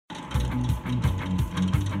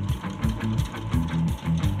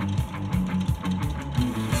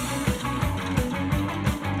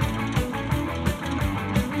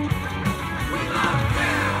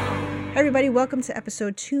Everybody, welcome to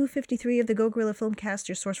episode 253 of the Go Gorilla Filmcast,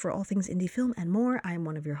 your source for all things indie film and more. I am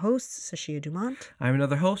one of your hosts, Sashia Dumont. I'm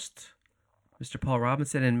another host, Mr. Paul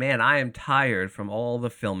Robinson, and man, I am tired from all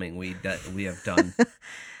the filming we have done.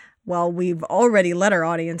 Well, we've already let our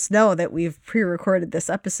audience know that we've pre-recorded this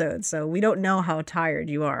episode, so we don't know how tired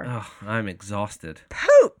you are. Oh, I'm exhausted.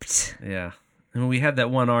 Pooped! Yeah. And we had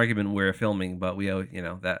that one argument we were filming, but we,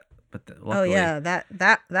 that. But luckily, oh yeah, that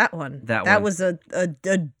one. That one. Was a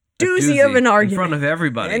doozy of an argument in front of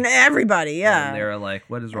everybody. And everybody, yeah. And they were like,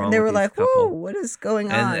 "What is wrong?" And they with were like, couple? "Whoa, what is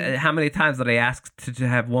going on?" And how many times did I ask to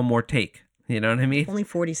have one more take? You know what I mean? Only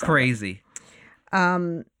 47. Crazy.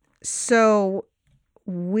 So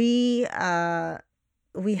we have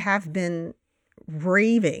been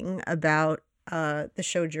raving about the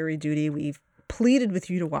show Jury Duty. We've pleaded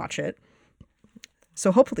with you to watch it,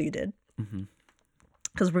 so hopefully you did,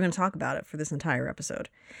 because we're going to talk about it for this entire episode.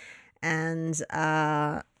 And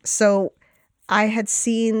so I had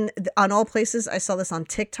seen on All Places, I saw this on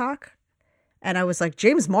TikTok, and I was like,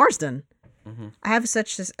 James Marsden. I have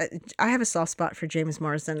a soft spot for James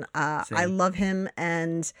Marsden. I love him,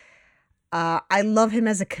 and I love him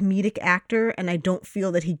as a comedic actor, and I don't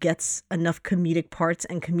feel that he gets enough comedic parts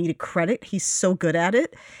and comedic credit. He's so good at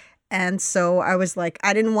it. And so I was like,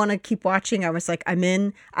 I didn't want to keep watching. I was like, I'm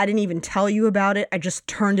in. I didn't even tell you about it. I just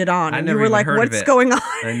turned it on. And you were like, what's going on?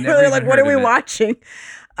 You were like, what are we watching?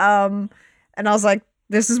 And I was like,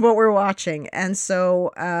 this is what we're watching. And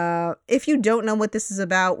so if you don't know what this is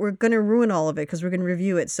about, we're going to ruin all of it because we're going to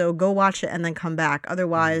review it. So go watch it and then come back.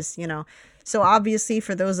 Otherwise, So obviously,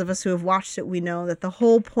 for those of us who have watched it, we know that the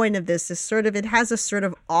whole point of this is it has a sort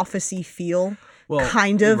of office-y feel. Well,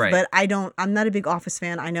 kind of, right. But I'm not a big Office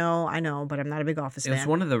fan. I know, but I'm not a big Office fan. It was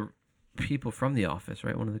one of the people from The Office,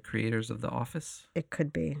 right? One of the creators of The Office? It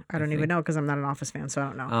could be. I don't even know because I'm not an Office fan, so I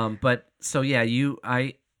don't know. But so yeah, you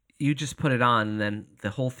just put it on, and then the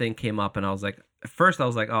whole thing came up, and I was like, at first I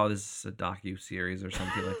was like, oh, this is a docu-series or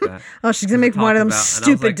something like that. Oh, she's gonna make one of them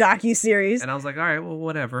stupid docu-series. And I was like, all right, well,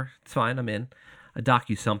 whatever, it's fine, I'm in. A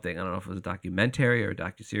docu-something. I don't know if it was a documentary or a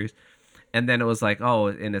docu-series. And then it was like, oh,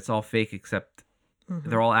 and it's all fake except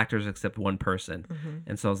they're all actors except one person.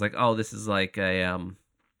 And so I was like, oh, this is like a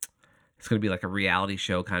it's gonna be like a reality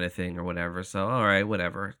show kind of thing or whatever. So all right,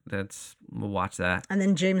 whatever. We'll watch that. And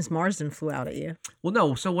then James Marsden flew out at you. Well,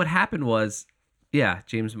 no. So what happened was, yeah,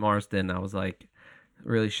 James Marsden. I was like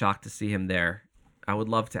really shocked to see him there. I would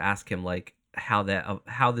love to ask him like how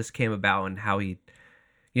this came about and how he,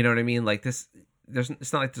 you know what I mean? Like this,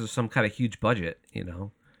 it's not like there's some kind of huge budget,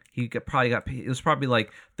 He probably got paid. It was probably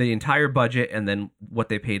like the entire budget, and then what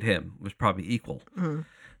they paid him was probably equal.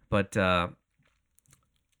 But I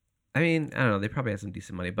mean, I don't know. They probably had some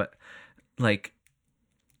decent money, but like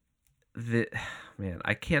I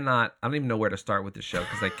don't even know where to start with the show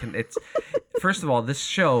because it's first of all, this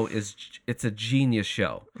show it's a genius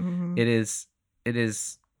show. It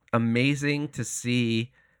is amazing to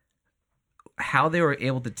see how they were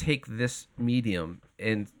able to take this medium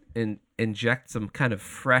and inject some kind of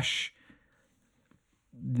fresh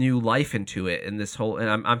new life into it in this whole,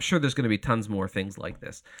 and I'm sure there's going to be tons more things like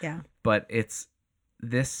this. Yeah. But it's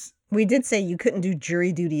this. We did say you couldn't do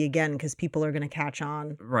Jury Duty again because people are going to catch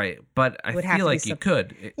on. Right. But I feel like you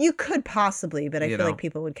could. You could possibly, but I feel like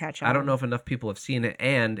people would catch on. I don't know if enough people have seen it,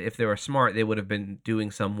 and if they were smart, they would have been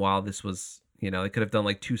doing some while this was, they could have done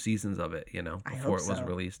like 2 seasons of it, before it was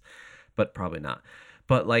released. But probably not.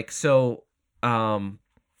 But like, so, yeah,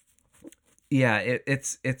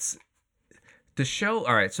 it's the show.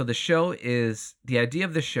 All right. So the idea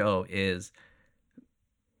of the show is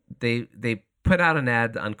they put out an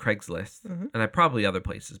ad on Craigslist and probably other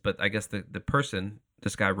places, but I guess the person,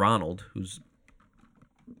 this guy, Ronald, who's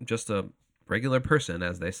just a regular person,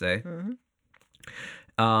 as they say,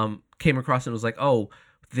 came across and was like, oh,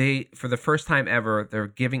 for the first time ever, they're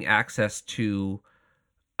giving access to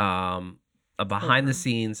a behind the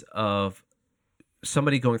scenes of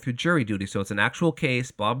somebody going through jury duty. So it's an actual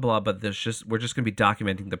case, blah, blah, but we're just going to be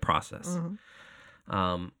documenting the process.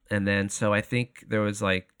 And then, so I think there was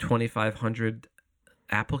like 2,500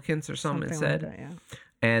 applicants or something it said. Like that, yeah.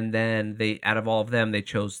 And then out of all of them, they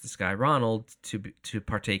chose this guy, Ronald, to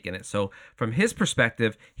partake in it. So from his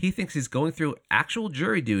perspective, he thinks he's going through actual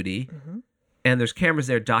jury duty and there's cameras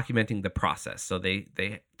there documenting the process. So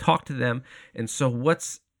they talk to them. And so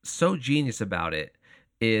what's so genius about it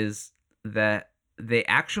is that they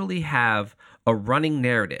actually have a running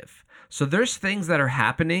narrative. So there's things that are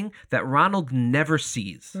happening that Ronald never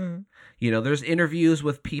sees. There's interviews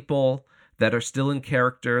with people that are still in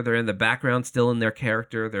character. They're in the background still in their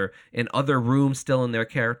character. They're in other rooms still in their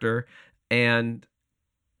character. And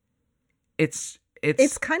it's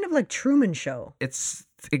It's kind of like Truman Show. It's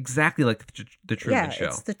exactly like the Truman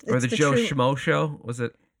Show. Or the Joe Schmo Show. Was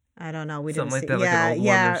it? I don't know. We something didn't like see. that, like an old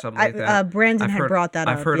one or something like that. Brandon had brought that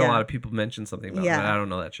up. I've heard a lot of people mention something about it, but I don't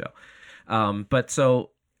know that show.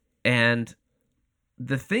 And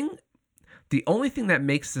the only thing that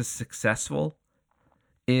makes this successful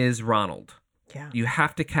is Ronald. Yeah. You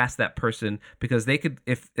have to cast that person because they could,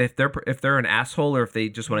 if they're an asshole or if they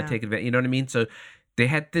just want to take advantage, you know what I mean? So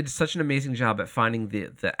they did such an amazing job at finding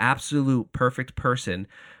the absolute perfect person.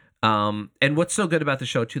 And what's so good about the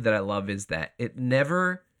show too that I love is that it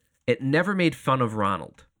never made fun of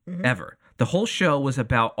Ronald ever. The whole show was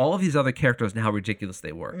about all of these other characters and how ridiculous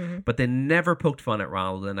they were, but they never poked fun at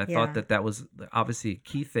Ronald. And I thought that was obviously a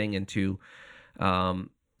key thing into to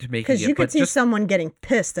making it. Because you could see someone getting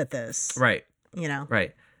pissed at this, right? You know,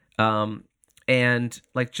 right. And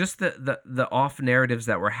like just the off narratives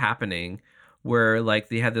that were happening, where like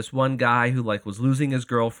they had this one guy who like was losing his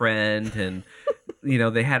girlfriend and. You know,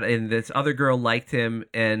 and this other girl liked him.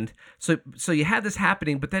 And so you had this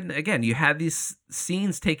happening, but then again, you had these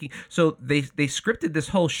scenes taking, so they scripted this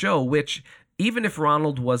whole show, which even if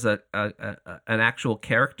Ronald was an actual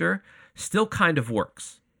character, still kind of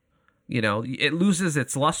works. You know, it loses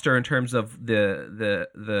its luster in terms of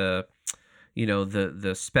the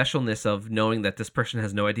specialness of knowing that this person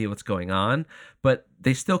has no idea what's going on, but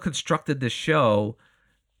they still constructed this show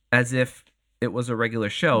as if it was a regular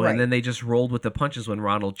show, and then they just rolled with the punches when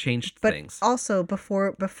Ronald changed things. But also,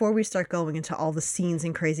 before we start going into all the scenes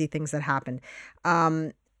and crazy things that happened,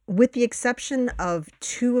 with the exception of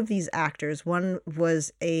two of these actors, one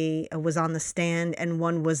was on the stand, and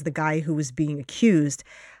one was the guy who was being accused.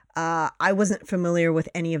 I wasn't familiar with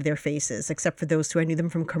any of their faces except for those two. I knew them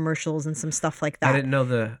from commercials and some stuff like that. I didn't know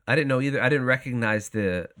either. I didn't recognize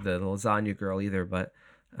the lasagna girl either, but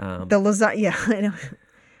the lasagna. Yeah, I know.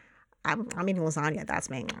 I'm eating lasagna. That's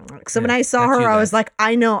me. So when I saw her, I was like,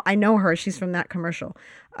 I know her. She's from that commercial.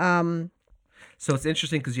 So it's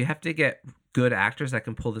interesting because you have to get good actors that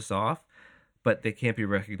can pull this off, but they can't be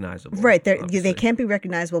recognizable. Right. They can't be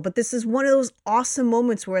recognizable. But this is one of those awesome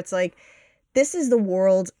moments where it's like, this is the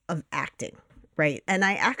world of acting, right? And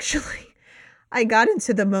I got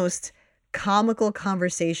into the most comical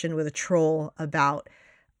conversation with a troll about,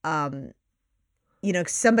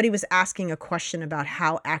 somebody was asking a question about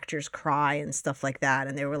how actors cry and stuff like that.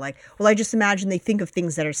 And they were like, well, I just imagine they think of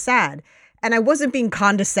things that are sad. And I wasn't being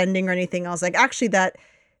condescending or anything. I was like, actually, that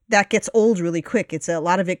gets old really quick. A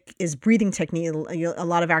lot of it is breathing technique. A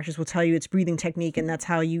lot of actors will tell you it's breathing technique. And that's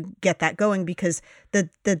how you get that going, because the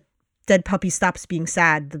dead puppy stops being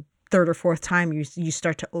sad the third or fourth time you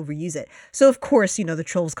start to overuse it. So, of course, the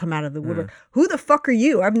trolls come out of the woodwork. Who the fuck are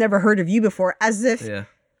you? I've never heard of you before. As if... Yeah.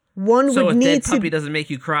 So if dead puppy doesn't make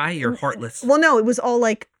you cry, you're heartless. Well, no, it was all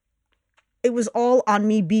on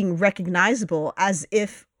me being recognizable, as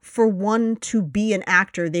if for one to be an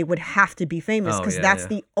actor, they would have to be famous, because that's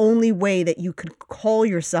the only way that you could call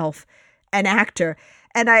yourself an actor.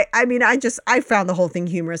 And I found the whole thing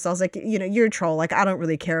humorous. I was like, you're a troll. Like, I don't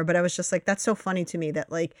really care. But I was just like, that's so funny to me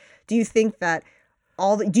that, like, do you think that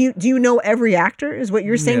do you know every actor is what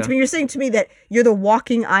you're saying to me? You're saying to me that you're the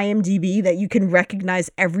walking IMDb, that you can recognize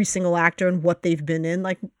every single actor and what they've been in.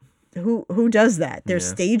 Like, who does that? There's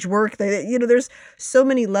stage work. There's so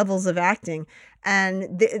many levels of acting,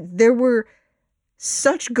 and there were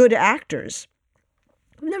such good actors.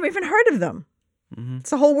 I've never even heard of them. Mm-hmm.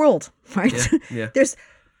 It's a whole world, right? Yeah. There's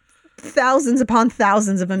thousands upon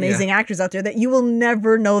thousands of amazing actors out there that you will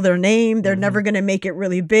never know their name. They're never going to make it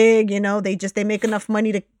really big. They make enough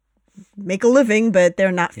money to make a living, but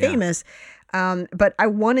they're not famous. But I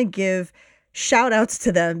want to give shout outs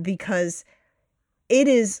to them, because it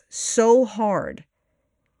is so hard.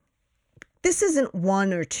 This isn't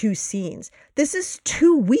one or two scenes. This is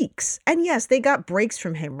 2 weeks. And yes, they got breaks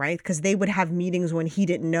from him, right? Because they would have meetings when he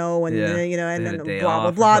didn't know, and and then blah,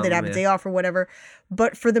 blah, blah. They'd have a day off or whatever.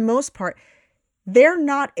 But for the most part, they're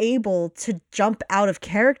not able to jump out of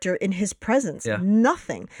character in his presence. Yeah.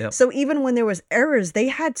 Nothing. Yep. So even when there was errors, they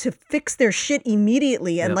had to fix their shit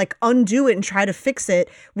immediately and like undo it and try to fix it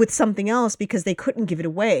with something else, because they couldn't give it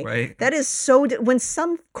away. Right. That is so... When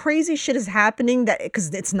some crazy shit is happening, that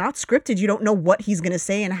because it's not scripted, you don't know what he's going to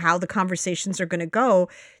say and how the conversations are going to go,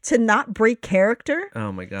 to not break character.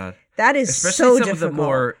 Oh my God. That is especially so some difficult.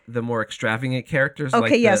 Of the more extravagant characters.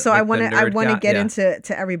 Okay, so I want to get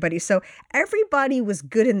into everybody. So everybody was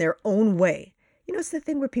good in their own way. It's the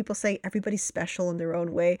thing where people say everybody's special in their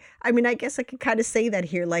own way. I mean, I guess I could kind of say that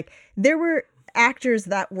here. Like, there were actors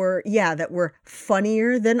that were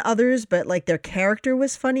funnier than others, but like their character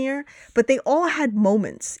was funnier. But they all had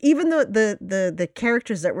moments. Even the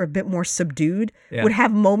characters that were a bit more subdued would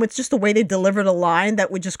have moments, just the way they delivered a line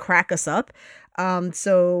that would just crack us up.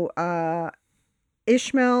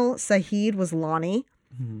 Ishmael Saeed was Lonnie.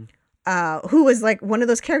 Who was like one of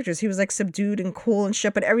those characters. He was like subdued and cool and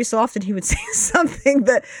shit, but every so often he would say something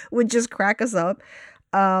that would just crack us up.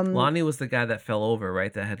 Lonnie was the guy that fell over,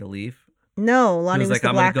 right? That had to leave. No, Lonnie was like, the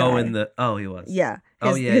I'm black gonna go guy. in the. Oh, he was. Yeah,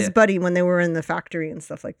 his buddy when they were in the factory and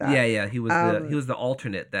stuff like that. Yeah. He was the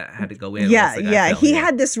alternate that had to go in. Yeah. He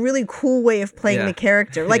had this really cool way of playing the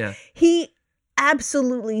character. Like he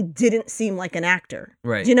absolutely didn't seem like an actor.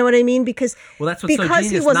 Right. Do you know what I mean? Because that's what's so genius.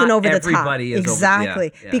 He wasn't Not over the top. Everybody is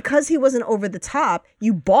exactly. Over, Because he wasn't over the top,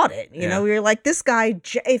 you bought it. You know, you're like, this guy.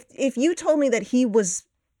 If you told me that he was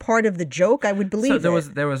part of the joke, I would believe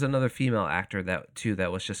it. There was another female actor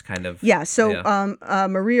that was just kind of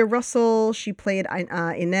Maria Russell, she played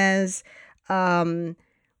Inez. I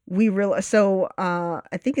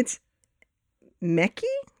think it's Miki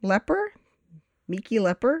Lepper.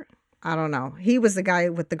 I don't know. He was the guy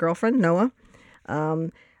with the girlfriend, Noah.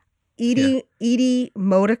 Edie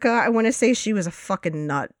Modica, I want to say, she was a fucking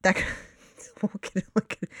nut. That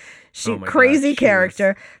crazy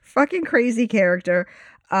character. Fucking crazy character.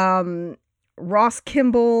 Ross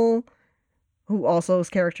Kimball, who also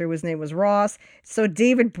his name was Ross. So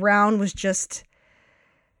David Brown was just,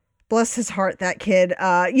 bless his heart, that kid.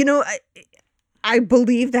 I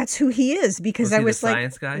believe that's who he is, because I was like,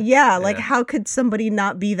 science guy? Yeah, like how could somebody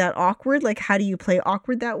not be that awkward? Like, how do you play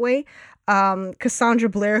awkward that way? Cassandra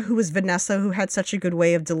Blair, who was Vanessa, who had such a good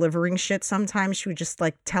way of delivering shit. Sometimes she would just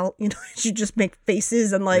like she'd just make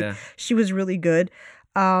faces and she was really good.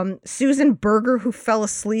 Susan Berger, who fell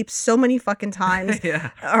asleep so many fucking times,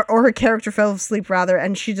 or her character fell asleep rather,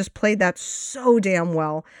 and she just played that so damn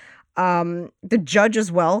well. The judge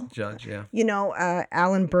as well.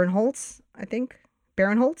 Alan Bernholtz, I think.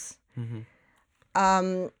 Barinholtz.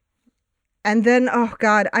 Mm-hmm. And then, oh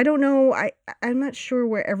God, I don't know. I'm not sure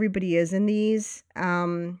where everybody is in these.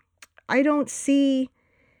 I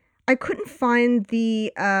couldn't find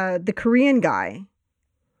the Korean guy.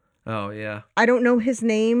 Oh yeah. I don't know his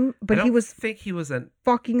name, but he was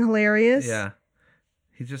fucking hilarious. Yeah.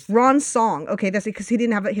 He just Ron Song. Okay, that's because he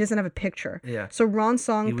doesn't have a picture. Yeah. So Ron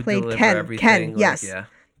Song played Ken. Ken, yes. Yeah.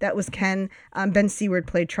 That was Ken. Ben Seward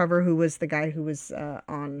played Trevor, who was the guy who was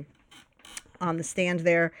on the stand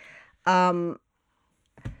there.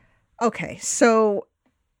 Okay, so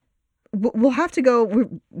we'll have to go.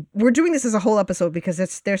 We're doing this as a whole episode because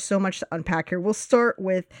there's so much to unpack here. We'll start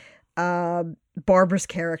with Barbara's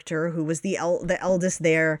character, who was the eldest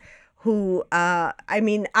there. Who I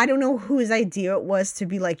don't know whose idea it was to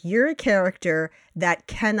be like, you're a character that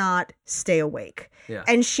cannot stay awake,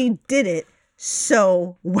 and she did it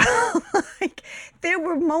so well. Like, there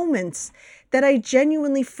were moments that I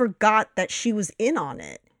genuinely forgot that she was in on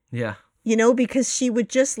it. Yeah. Because she would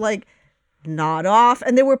just like nod off,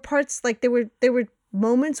 and there were parts like there were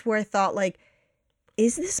moments where I thought like,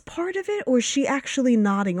 is this part of it, or is she actually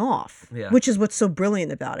nodding off? Yeah. Which is what's so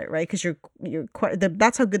brilliant about it, right? Because you're quite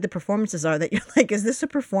that's how good the performances are, that you're like, is this a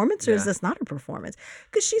performance or is this not a performance?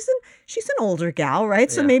 Because she's an older gal,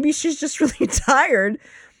 right? So maybe she's just really tired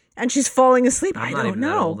and she's falling asleep. I don't know.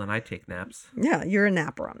 That old and I take naps. Yeah, you're a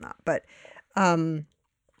napper. I'm not, but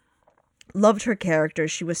loved her character.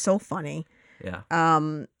 She was so funny. Yeah.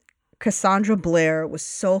 Cassandra Blair was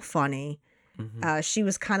so funny. Mm-hmm. She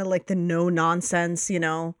was kind of like the no nonsense,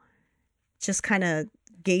 just kind of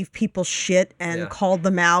gave people shit and called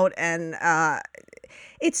them out. And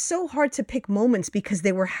it's so hard to pick moments because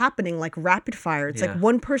they were happening like rapid fire. It's like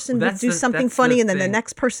one person would do something funny and then the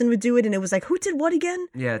next person would do it. And it was like, who did what again?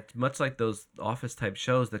 Yeah. Much like those Office type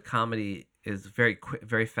shows, the comedy is very quick,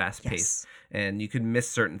 very fast paced, and you could miss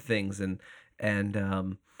certain things. And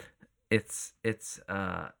it's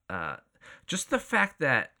just the fact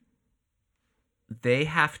that they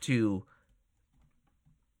have to,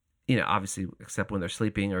 obviously, except when they're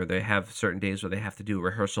sleeping, or they have certain days where they have to do a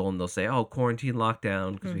rehearsal and they'll say, oh, quarantine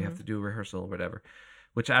lockdown because we have to do a rehearsal or whatever,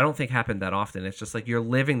 which I don't think happened that often. It's just like you're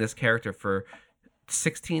living this character for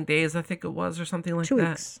 16 days, I think it was, or something like 2 that.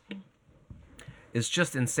 weeks. It's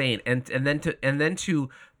just insane. And then to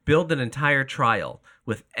build an entire trial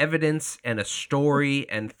with evidence and a story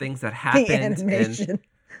and things that happened. The animation. And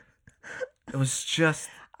it was just...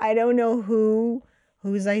 I don't know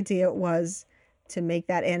whose idea it was to make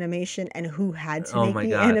that animation and who had to make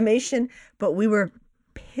the animation, but we were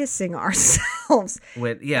pissing ourselves.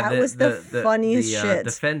 That was the funniest shit.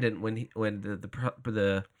 Defendant, when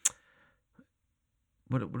the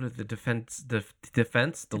what are the defense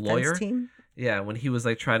the lawyer team. Yeah, when he was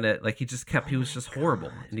like trying to like he was just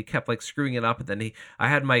horrible, and he kept like screwing it up, and then I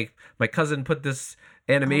had my cousin put this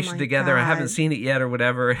animation together. I haven't seen it yet or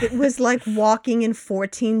whatever. It was like walking in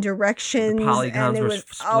 14 directions. The polygons were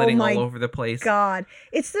splitting all over the place. God,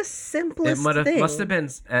 it's the simplest thing. Must have been.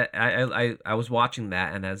 I was watching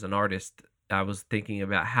that, and as an artist, I was thinking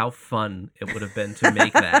about how fun it would have been to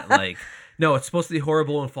make that. Like, no, it's supposed to be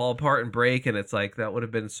horrible and fall apart and break, and it's like that would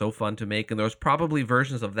have been so fun to make. And there was probably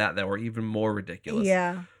versions of that were even more ridiculous.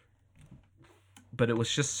 Yeah. But it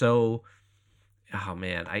was just so. Oh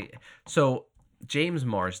man, so James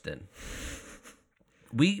Marsden.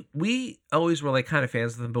 We always were like kind of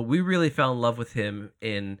fans of him, but we really fell in love with him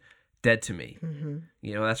in Dead to Me. Mm-hmm.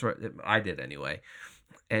 You know, that's what I did anyway.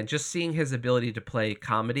 And just seeing his ability to play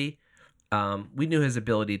comedy, we knew his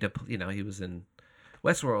ability to, he was in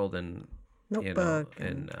Westworld and Notebook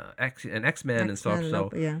and X-Men and stuff. So,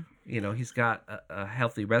 he's got a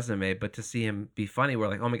healthy resume, but to see him be funny, we're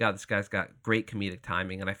like, oh my God, this guy's got great comedic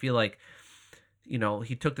timing. And I feel like,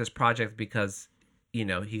 he took this project because,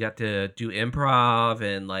 he got to do improv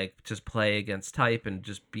and like just play against type and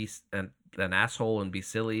just be an asshole and be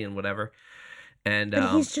silly and whatever. And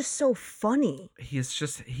but he's just so funny. He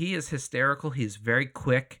is hysterical. He's very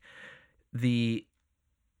quick.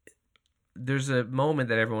 There's a moment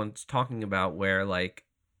that everyone's talking about where like,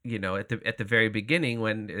 at the very beginning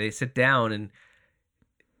when they sit down and,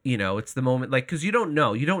 it's the moment like, cause you don't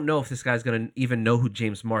know if this guy's going to even know who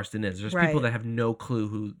James Marsden is. There's people that have no clue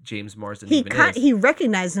who James Marsden is. He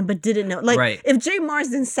recognized him, but didn't know. Like if James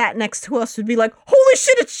Marsden sat next to us, would be like, holy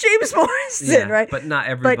shit, it's James Marsden, right? But not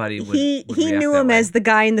everybody would. He knew him as the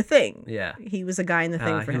guy in the Thing. Yeah. He was a guy in the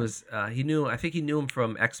Thing for him. I think he knew him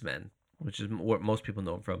from X-Men, which is what most people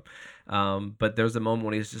know him from. But there was a moment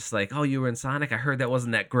when he was just like, oh, you were in Sonic? I heard that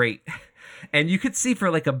wasn't that great. And you could see for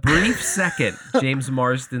like a brief second, James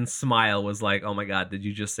Marsden's smile was like, oh my God, did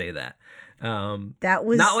you just say that? That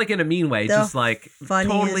was not like in a mean way, just like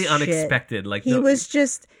totally unexpected. Like it was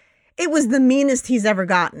the meanest he's ever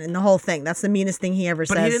gotten in the whole thing. That's the meanest thing he ever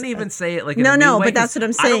says. But he didn't even say it like in a mean way, but that's what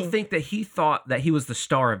I'm saying. I don't think that he thought that he was the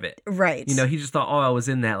star of it. Right. He just thought, oh, I was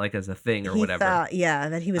in that like as a thing or whatever.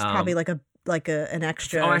 That he was probably like an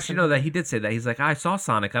extra. Oh, actually, no, that he did say that. He's like, I saw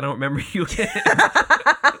Sonic. I don't remember you in it.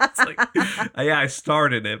 It's like, I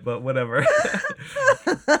started it, but whatever.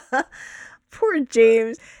 Poor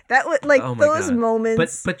James. That was like those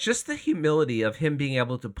moments. But just the humility of him being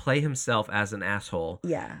able to play himself as an asshole.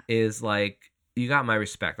 Yeah. Is like, you got my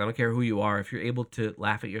respect. I don't care who you are. If you're able to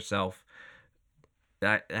laugh at yourself,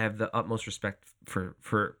 I have the utmost respect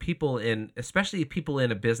for people especially people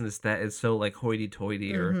in a business that is so like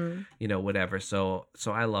hoity-toity or whatever. So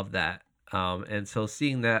I love that. And so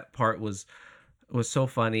seeing that part was so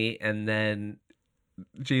funny. And then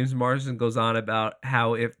James Marsden goes on about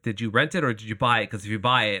how did you rent it or did you buy it? Because if you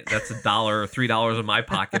buy it, that's $1 or $3 in my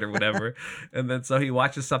pocket or whatever. And then so he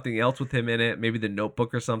watches something else with him in it, maybe The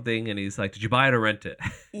Notebook or something, and he's like, "Did you buy it or rent it?"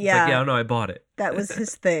 Yeah, like, yeah, no, I bought it. That was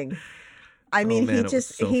his thing. I mean,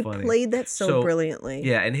 he played that so brilliantly.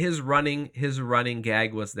 Yeah, and his running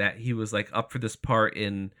gag was that he was like up for this part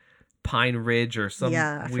in Pine Ridge or some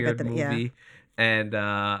weird movie. Yeah. And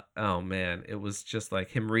oh man, it was just like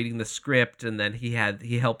him reading the script, and then he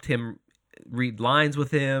helped him read lines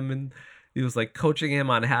with him, and he was like coaching him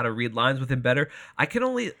on how to read lines with him better. I can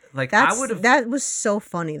only that was so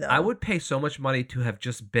funny though. I would pay so much money to have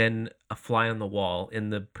just been a fly on the wall in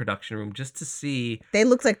the production room just to see. They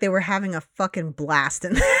looked like they were having a fucking blast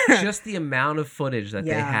in there. Just the amount of footage that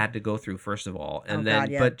they had to go through, first of all, and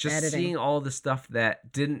but just editing. Seeing all the stuff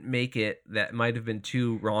that didn't make it, that might have been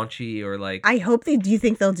too raunchy or like. I hope do you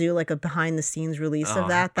think they'll do like a behind the scenes release of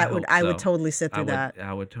that? I would totally sit through that.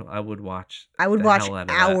 I would watch. I would watch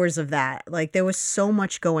hours of that. Like there was so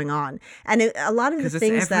much going on, and a lot of the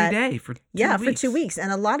things every day for 2 weeks. For 2 weeks,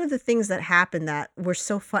 and a lot of the things that happened that were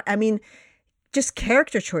so fun. I mean, just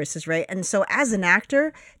character choices, right? And so as an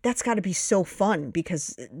actor, that's got to be so fun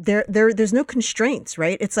because there's no constraints,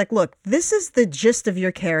 right? It's like, look, this is the gist of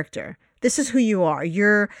your character. This is who you are.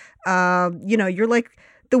 You're, you're like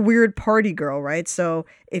the weird party girl, right? So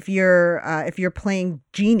if you're playing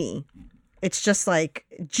Jeannie, it's just like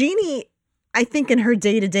Jeannie. I think in her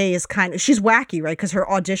day-to-day is she's wacky, right? Because her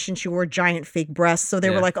audition, she wore giant fake breasts. So they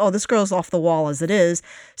were like, oh, this girl's off the wall as it is.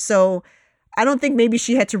 So I don't think maybe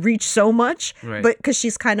she had to reach so much, but because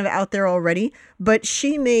she's kind of out there already. But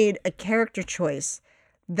she made a character choice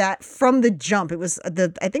that from the jump, it was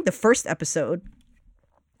I think the first episode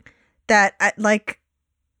that I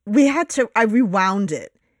rewound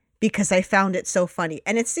it because I found it so funny.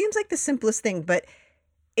 And it seems like the simplest thing, but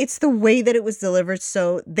it's the way that it was delivered.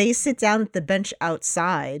 So they sit down at the bench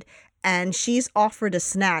outside and she's offered a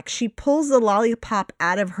snack. She pulls the lollipop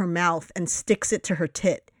out of her mouth and sticks it to her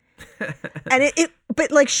tit. And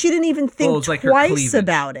but like she didn't even think like twice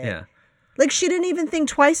about it. Yeah. Like she didn't even think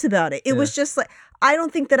twice about it. It was just like, I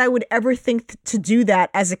don't think that I would ever think to do that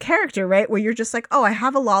as a character, right? Where you're just like, oh, I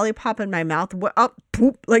have a lollipop in my mouth. What up?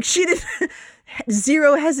 Poop. Like she did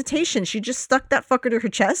zero hesitation. She just stuck that fucker to her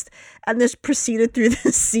chest and just proceeded through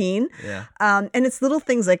the scene. Yeah. And it's little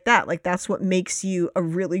things like that. Like that's what makes you a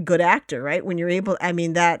really good actor, right? When you're able, I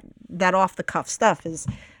mean, that off the cuff stuff is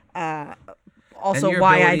also and your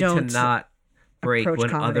why I ability don't to not break when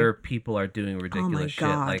comedy. Other people are doing ridiculous shit.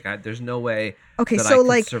 Like there's no way okay, that so I could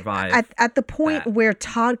like survive at the point that. where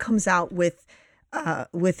Todd comes out with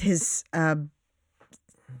his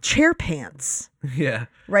chair pants, Yeah.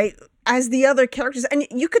 right? As the other characters, and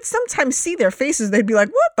you could sometimes see their faces, they'd be like,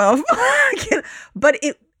 "What the fuck?" But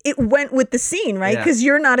it went with the scene, right? Because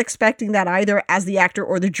you're not expecting that either as the actor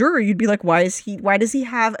or the juror. You'd be like, why does he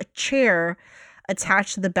have a chair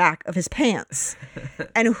attached to the back of his pants?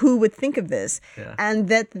 And who would think of this? Yeah. And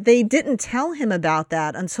that they didn't tell him about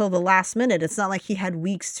that until the last minute. It's not like he had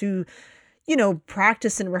weeks to,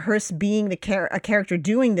 practice and rehearse being a character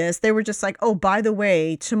doing this. They were just like, oh, by the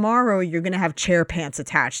way, tomorrow you're going to have chair pants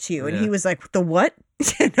attached to you. And he was like, the what?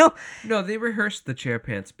 No, they rehearsed the chair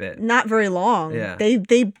pants bit. Not very long. Yeah.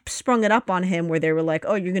 They sprung it up on him where they were like,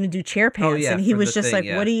 oh, you're going to do chair pants. And he was just like,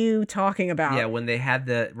 what are you talking about? Yeah, when they had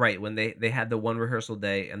they had the one rehearsal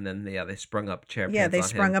day and then they sprung up chair pants on him. Yeah, they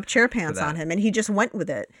sprung up chair pants on him and he just went with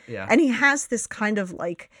it. Yeah. And he has this kind of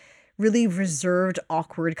like really reserved,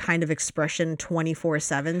 awkward kind of expression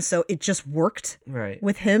 24/7. So it just worked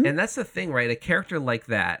with him. And that's the thing, right? A character like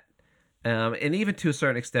that, and even to a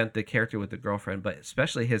certain extent, the character with the girlfriend, but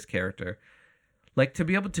especially his character, like to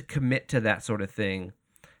be able to commit to that sort of thing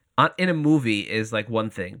in a movie is like one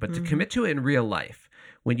thing, but to commit to it in real life,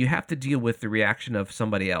 when you have to deal with the reaction of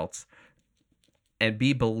somebody else and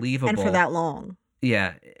be believable. And for that long.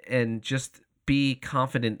 Yeah. And just be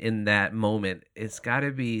confident in that moment. It's got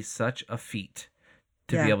to be such a feat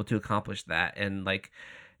to be able to accomplish that. And like,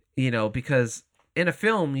 because in a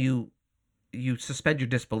film, you suspend your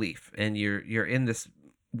disbelief and you're in this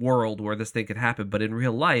world where this thing could happen, but in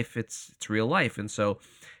real life it's real life. And so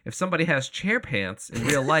if somebody has chair pants in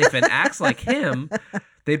real life and acts like him,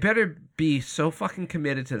 they better be so fucking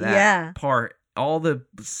committed to that part, all the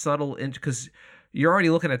subtle because you're already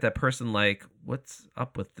looking at that person like, what's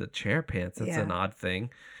up with the chair pants? That's an odd thing.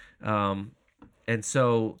 And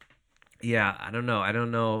so I don't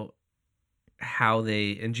know how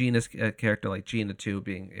and Gina's character, like Gina too,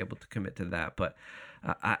 being able to commit to that, but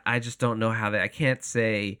I just don't know how I can't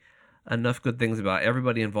say enough good things about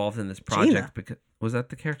everybody involved in this project. Gina. Because was that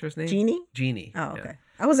the character's name? Jeannie. Oh, okay.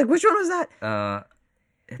 I was like, which one was that?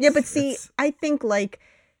 But see, I think like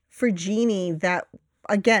for Jeannie, that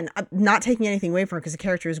again, I'm not taking anything away from her because the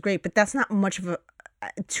character is great, but that's not much of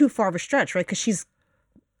too far of a stretch, right? Because she's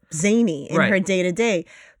zany in her day to day,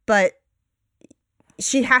 but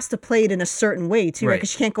she has to play it in a certain way too, right? Because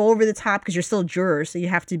she can't go over the top because you're still a juror, so you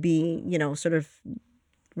have to be, sort of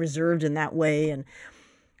reserved in that way. And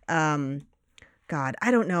God,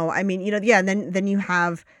 I don't know. I mean, and then you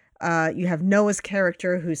have Noah's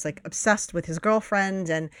character who's like obsessed with his girlfriend,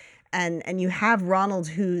 and you have Ronald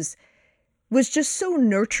was just so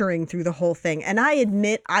nurturing through the whole thing. And I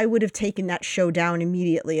admit I would have taken that show down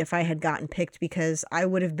immediately if I had gotten picked, because I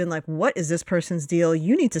would have been like, what is this person's deal?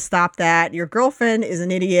 You need to stop that. Your girlfriend is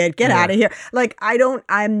an idiot. Get out of here. Like,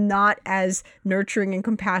 I'm not as nurturing and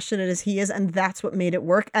compassionate as he is. And that's what made it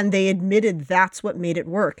work. And they admitted that's what made it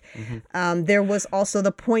work. Mm-hmm. There was also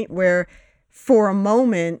the point where for a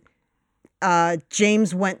moment,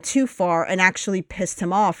 James went too far and actually pissed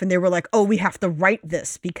him off, and they were like, oh, we have to write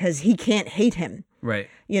this because he can't hate him. Right.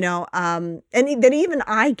 And then even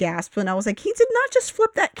I gasped when I was like, he did not just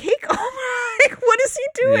flip that cake over. Like, what is he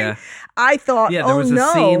doing? Yeah. I thought, there was a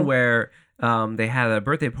scene where they had a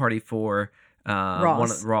birthday party for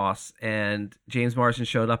Ross, and James Marsden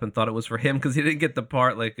showed up and thought it was for him because he didn't get the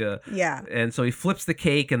part. And so he flips the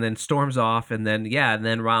cake and then storms off, and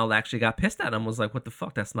then Ronald actually got pissed at him, was like, what the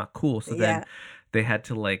fuck, that's not cool. So then they had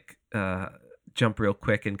to jump real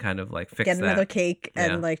quick and kind of like fix get another cake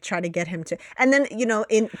and like try to get him to, and then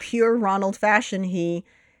in pure Ronald fashion he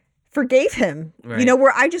forgave him,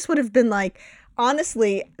 where I just would have been like,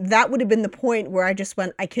 honestly, that would have been the point where I just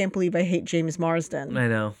went, I can't believe I hate James Marsden. I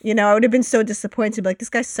know. I would have been so disappointed. Like, this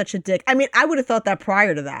guy's such a dick. I mean, I would have thought that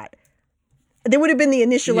prior to that. There would have been the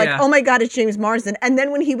initial, like, oh my God, it's James Marsden. And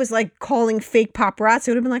then when he was, like, calling fake paparazzi,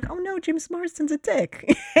 I would have been like, oh no, James Marsden's a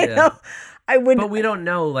dick. you know? I would. But we don't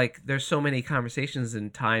know. Like, there's so many conversations in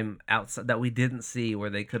time outside that we didn't see where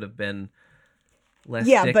they could have been less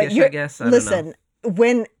dickish, I guess. I don't know.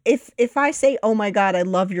 When if I say, "Oh my God, I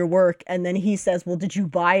love your work," and then he says, "Well, did you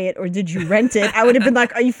buy it or did you rent it?" I would have been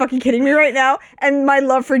like, "Are you fucking kidding me right now?" And my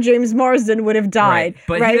love for James Marsden would have died. Right.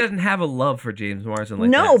 But right? he doesn't have a love for James Marsden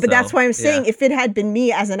like that. No, but so, that's why I'm saying yeah. if it had been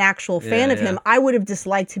me as an actual fan of him, I would have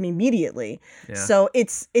disliked him immediately. Yeah. So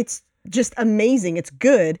it's just amazing. It's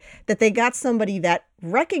good that they got somebody that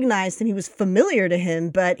recognized and he was familiar to him,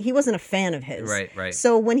 but he wasn't a fan of his. Right.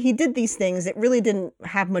 So when he did these things, it really didn't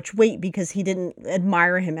have much weight because he didn't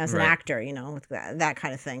admire him as an actor, with that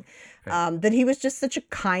kind of thing. Right. That he was just such a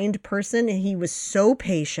kind person and he was so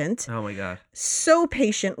patient. Oh my God. So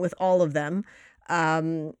patient with all of them.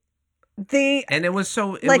 And it was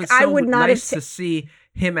so I would not nice have to see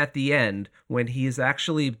him at the end when he is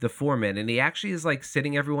actually the foreman and he actually is like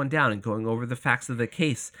sitting everyone down and going over the facts of the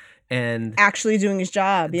case and actually doing his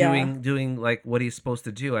job, doing like what he's supposed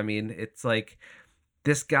to do. I mean, it's like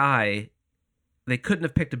this guy, they couldn't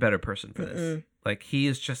have picked a better person for this. Like, he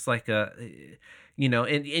is just like like,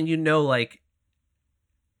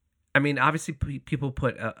 I mean, obviously people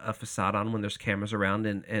put a facade on when there's cameras around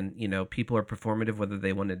and people are performative whether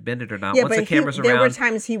they want to admit it or not. Yeah, Once but the camera's there around, were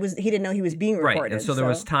times he didn't know he was being recorded. Right, and so there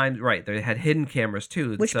was times, they had hidden cameras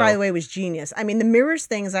too. Which, by the way, was genius. I mean, the mirrors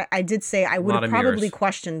things, I did say I would have probably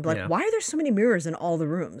questioned, like, why are there so many mirrors in all the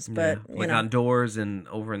rooms? But, on doors and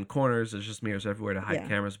over in corners, there's just mirrors everywhere to hide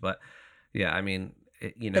cameras. But, yeah, I mean,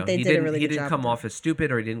 he didn't come off as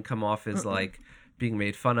stupid or he didn't come off as, like, being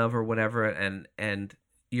made fun of or whatever. And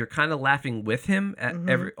you're kind of laughing with him at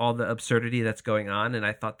all the absurdity that's going on. And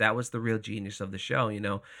I thought that was the real genius of the show.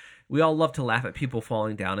 We all love to laugh at people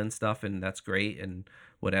falling down and stuff, and that's great and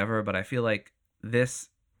whatever. But I feel like this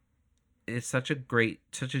is such a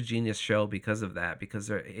genius show because of that, because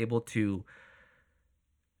they're able to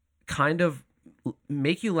kind of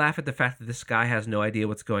make you laugh at the fact that this guy has no idea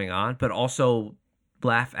what's going on, but also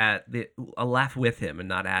laugh with him and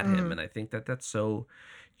not at him. And I think that that's so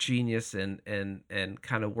genius and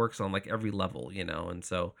kind of works on like every level, and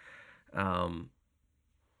so I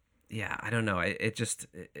don't know, it just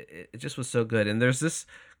was so good. And there's this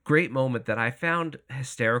great moment that I found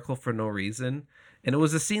hysterical for no reason, and it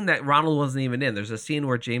was a scene that Ronald wasn't even in. There's a scene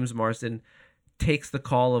where James Marsden takes the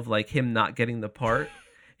call of like him not getting the part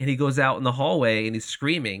and he goes out in the hallway and he's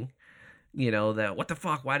screaming, that what the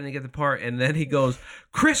fuck, why didn't he get the part? And then he goes,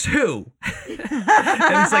 Chris who? And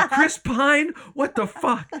he's like, Chris Pine? What the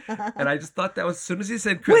fuck? And I just thought that was, as soon as he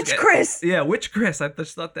said Chris. Which Chris? Yeah, which Chris? I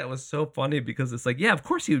just thought that was so funny because it's like, yeah, of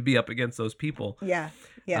course he would be up against those people. Yeah.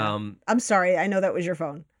 I'm sorry. I know that was your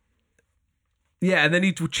phone. Yeah, and then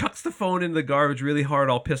he chucks the phone in the garbage really hard,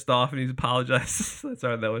 all pissed off, and he apologizes. That's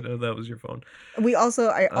all right. That was your phone. I also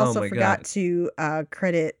forgot to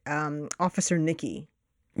credit Officer Nikki.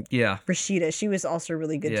 Yeah. Rashida. She was also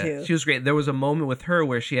really good too. She was great. There was a moment with her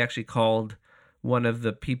where she actually called one of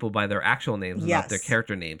the people by their actual names, not their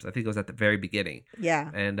character names. I think it was at the very beginning. Yeah.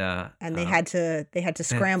 And they had to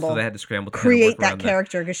scramble. So they had to scramble to create that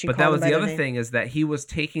character because she But called that was the other name. thing, is that he was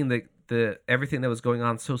taking the everything that was going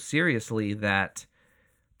on so seriously that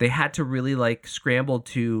they had to really like scramble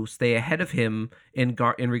to stay ahead of him in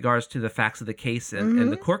regards to the facts of the case and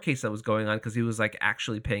the court case that was going on, because he was like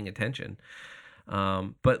actually paying attention.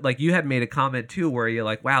 But like you had made a comment too where you're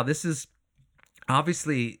like, wow, this is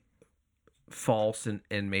obviously false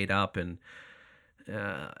and made up, and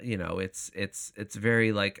it's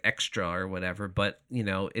very like extra or whatever, but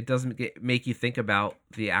it doesn't make you think about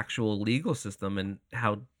the actual legal system and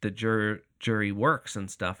how the jury works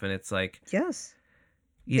and stuff. And it's like, yes,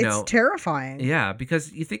 it's terrifying. Yeah,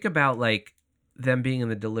 because you think about like them being in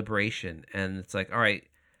the deliberation, and it's like, all right,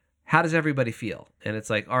 how does everybody feel? And it's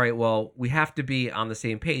like, all right, well, we have to be on the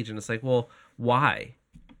same page. And it's like, well, why?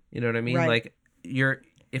 You know what I mean? Right. Like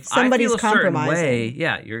if somebody's I feel a certain compromising.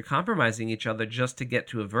 way, you're compromising each other just to get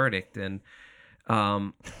to a verdict. And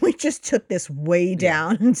we just took this way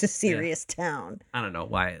down into serious town. I don't know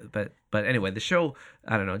why, but anyway, the show,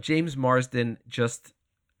 I don't know, James Marsden, just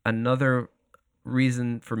another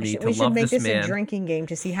reason for me to love this man. We should make this a drinking game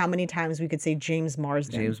to see how many times we could say James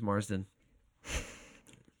Marsden. James Marsden.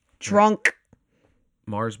 Drunk.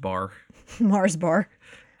 Mars bar.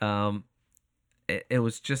 It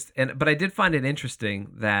was just, but I did find it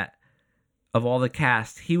interesting that of all the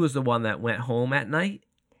cast, he was the one that went home at night.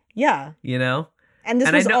 Yeah. And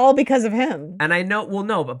this was all because of him. And I know, well,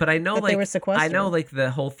 no, but I know that like they were sequestered. I know like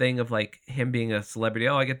the whole thing of like him being a celebrity.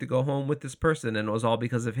 Oh, I get to go home with this person, and it was all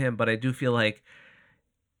because of him. But I do feel like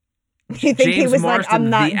You think he James was Marsden, like, I'm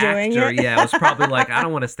not the doing actor, it? yeah, was probably like, I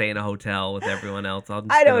don't want to stay in a hotel with everyone else.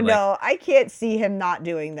 I don't know. I can't see him not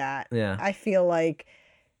doing that. Yeah. I feel like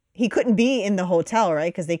he couldn't be in the hotel,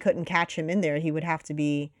 right? Because they couldn't catch him in there. He would have to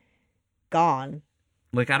be gone.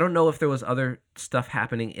 Like, I don't know if there was other stuff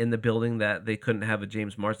happening in the building that they couldn't have a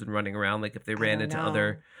James Marsden running around. Like, if they ran into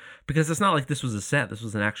other... Because it's not like this was a set. This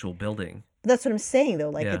was an actual building. That's what I'm saying, though.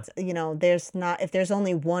 Like, Yeah. it's, you know, there's not... If there's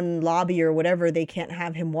only one lobby or whatever, they can't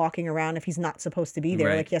have him walking around if he's not supposed to be there.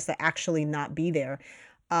 Right. Like, he has to actually not be there.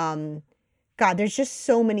 God, there's just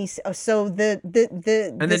so many... So the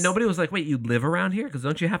And then nobody was like, wait, you live around here? Because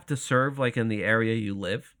don't you have to serve, like, in the area you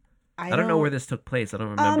live? I don't know where this took place. I don't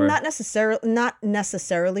remember. Not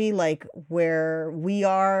necessarily like where we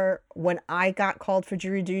are. When I got called for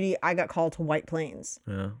jury duty, I got called to White Plains.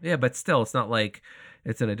 Yeah, but still, it's not like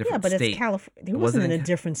it's in a different but state. it's California. He wasn't in a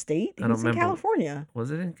different state. He was in California. Was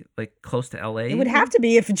it in, like, close to L.A.? It would have to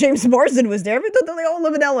be if James Marsden was there. But don't they all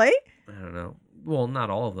live in L.A.? I don't know. Well, not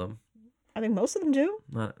all of them. I think most of them do.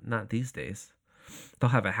 Not these days. They'll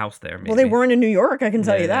have a house there, maybe. Well, they weren't in New York, I can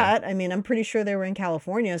tell you Yeah. that. I mean, I'm pretty sure they were in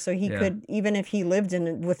California, so he could, even if he lived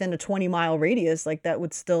within a 20-mile radius, like that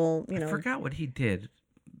would still, you know. I forgot what he did,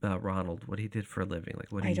 Ronald. What he did for a living,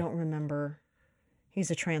 like what I don't remember.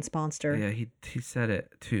 He's a transponster. Yeah, he said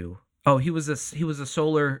it too. Oh, he was a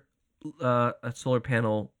solar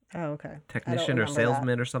panel Oh, okay. technician or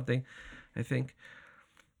salesman or something, I think.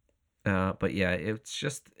 But yeah, it's.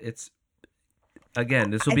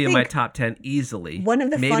 Again, this will be in my top 10 easily. One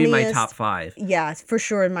of the maybe funniest, my top 5. Yeah, for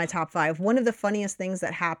sure in my top 5. One of the funniest things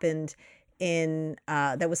that happened in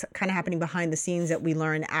that was kind of happening behind the scenes that we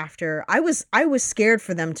learned after. I was scared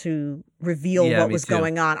for them to reveal what was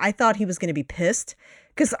going on. I thought he was going to be pissed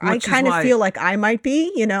because I kind of feel like I might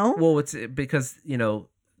be, you know. Well, it's because, you know,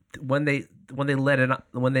 when they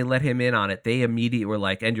let him in on it, they immediately were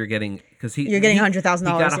like, and you're getting $100,000. He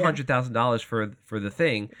got $100,000 for the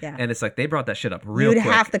thing, and it's like they brought that shit up real quick.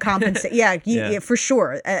 You'd have to compensate. Yeah, for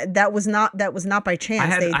sure. That was not by chance.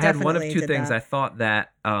 I had one of two things. That. I thought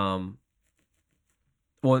that well,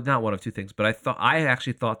 not one of two things, but I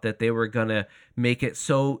actually thought that they were gonna make it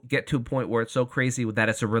get to a point where it's so crazy that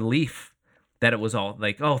it's a relief that it was all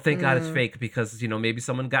like, oh, thank God it's fake, because, you know, maybe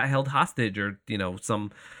someone got held hostage or, you know,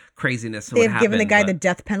 some craziness. They've given the guy the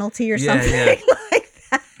death penalty or something like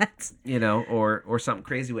that. You know, or something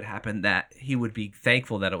crazy would happen that he would be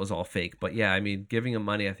thankful that it was all fake. But yeah, I mean, giving him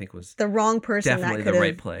money, I think, was the wrong person. Definitely the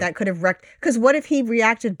right play. That could have wrecked. Because what if he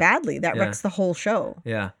reacted badly? That wrecks the whole show.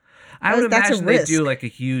 Yeah. I would imagine they do like a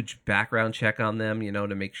huge background check on them, you know,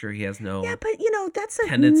 to make sure he has no but you know, that's a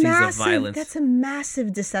tendencies massive, of violence. That's a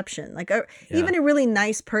massive deception. Like even a really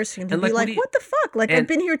nice person to be like, what the fuck? Like, I've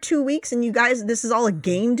been here 2 weeks and you guys, this is all a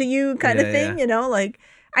game to you kind of thing, you know? Like,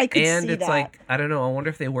 I could see that. And it's like, I don't know, I wonder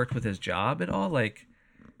if they worked with his job at all. Like,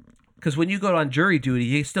 because when you go on jury duty,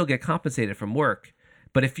 you still get compensated from work.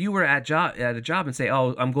 But if you were at a job and say,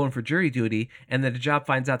 "Oh, I'm going for jury duty," and then the job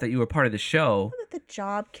finds out that you were part of the show, the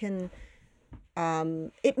job can,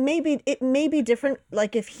 it may be different.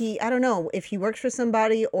 Like if I don't know, if he works for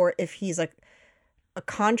somebody or if he's like a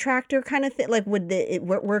contractor kind of thing. Like would it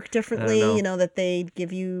work differently? You know, that they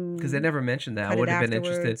give you, because they never mentioned that. I would have been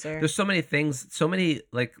interested. There's so many things, so many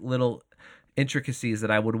like little intricacies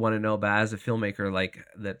that I would want to know about as a filmmaker, like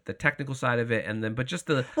the technical side of it, and then but just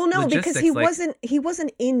the because he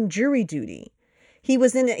wasn't in jury duty. He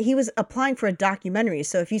was applying for a documentary.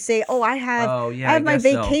 So if you say, "Oh, I have my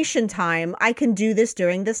vacation time, I can do this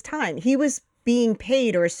during this time," he was being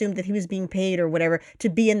paid or assumed that he was being paid or whatever to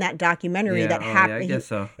be in that documentary that happened. I guess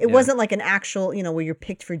so. It wasn't like an actual, you know, where you're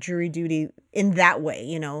picked for jury duty in that way,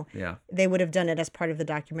 you know. Yeah. They would have done it as part of the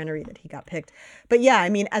documentary that he got picked. But yeah, I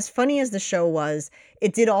mean, as funny as the show was,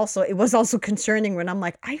 it was also concerning when I'm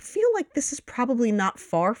like, I feel like this is probably not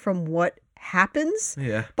far from what happens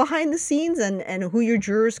behind the scenes and who your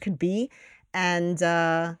jurors could be. And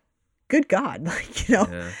good God, like, you know.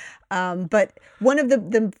 Yeah. But one of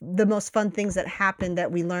the most fun things that happened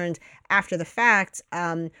that we learned after the fact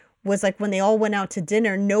was like when they all went out to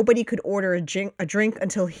dinner, nobody could order a drink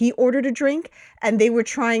until he ordered a drink. And they were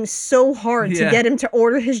trying so hard to get him to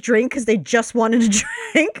order his drink because they just wanted a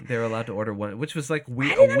drink. They were allowed to order one, which was like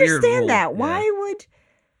weird. I didn't understand rule. that. Why would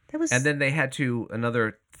that was? And then they had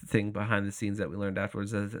another thing behind the scenes that we learned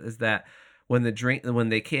afterwards is that when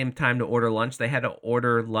they came time to order lunch, they had to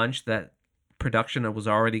order lunch that production was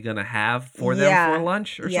already going to have for them for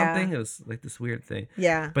lunch or something. It was like this weird thing.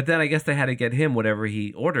 Yeah. But then I guess they had to get him whatever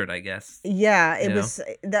he ordered, I guess. Yeah, it was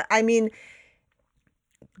I mean,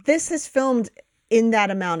 this is filmed in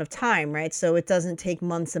that amount of time, right? So it doesn't take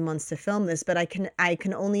months and months to film this, but I can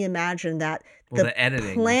only imagine that the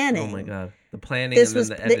editing, planning. Oh my god, the planning This and was,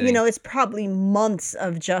 then the editing. it's probably months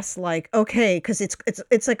of just like, okay, because it's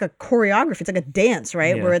like a choreography, it's like a dance,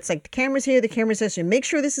 right? Yeah. Where it's like the camera's here, so make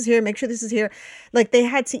sure this is here, make sure this is here. Like they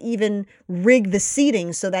had to even rig the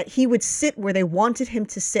seating so that he would sit where they wanted him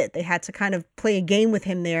to sit. They had to kind of play a game with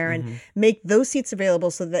him there and make those seats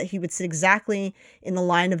available so that he would sit exactly in the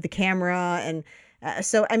line of the camera. And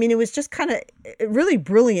so, I mean, it was just kind of really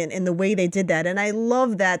brilliant in the way they did that. And I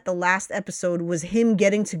love that the last episode was him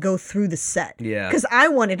getting to go through the set. Yeah. Because I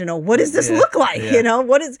wanted to know, what does this look like?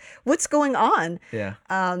 Yeah. What's going on? Yeah.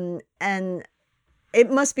 And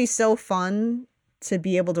it must be so fun to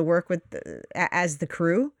be able to work with as the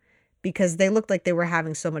crew, because they looked like they were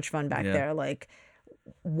having so much fun back there. Like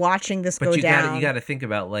watching this go down. You got to think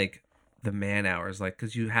about like the man hours, like,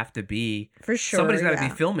 because you have to be, for sure. Somebody's got to be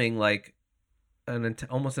filming like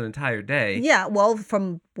almost an entire day. Yeah, well,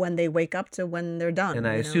 from when they wake up to when they're done. And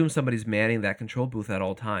I assume somebody's manning that control booth at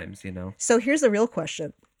all times, So here's the real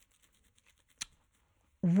question.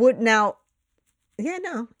 Even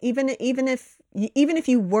if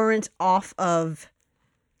you weren't off of,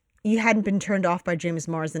 you hadn't been turned off by James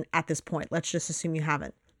Marsden at this point, let's just assume you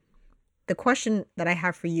haven't. The question that I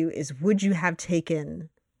have for you is, would you have taken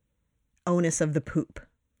onus of the poop?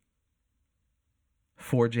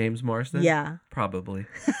 For James Marsden? Yeah. Probably.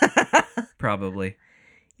 Probably.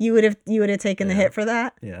 You would have taken the hit for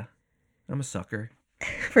that? Yeah. I'm a sucker.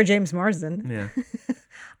 For James Marsden. Yeah.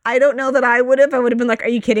 I don't know that I would have. I would have been like, are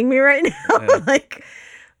you kidding me right now? Yeah. Like,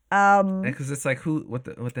 because it's like, what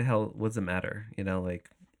the hell, what's the matter? Like,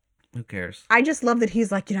 who cares? I just love that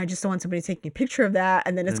he's like, I just don't want somebody taking a picture of that,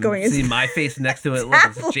 and then it's going see my face next to it. Look,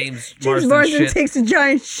 it's James Marsden shit. Takes a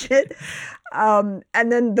giant shit. And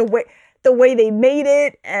then the way they made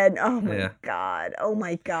it, and oh my god,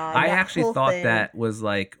 I actually thought that was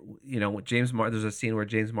like, there's a scene where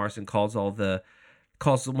James Marsden calls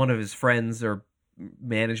one of his friends or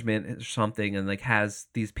management or something, and like has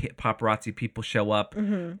these paparazzi people show up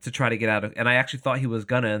to try to get out of, and I actually thought he was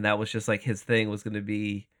gonna, and that was just like his thing was gonna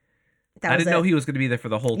be. I didn't know he was gonna be there for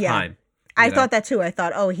the whole time. I thought that too. I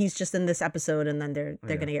thought, oh, he's just in this episode, and then they're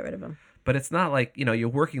gonna get rid of him. But it's not like, you're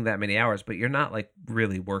working that many hours, but you're not like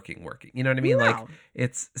really working. You know what I mean? No. Like,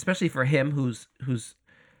 it's especially for him who's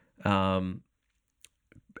a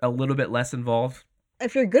little bit less involved.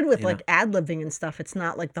 If you're good with like ad-libbing and stuff, it's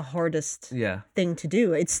not like the hardest thing to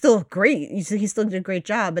do. It's still great. He still did a great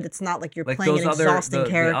job, but it's not like you're playing an exhausting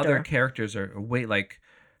character. The other characters are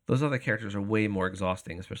those other characters are way more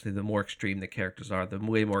exhausting, especially the more extreme the characters are, the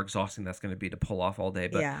way more exhausting that's going to be to pull off all day.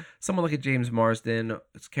 But someone like a James Marsden,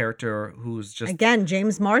 his character who's just... Again,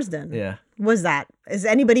 James Marsden. Yeah. Was that? Is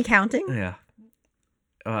anybody counting? Yeah.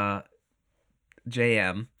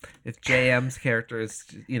 JM. If JM's character is,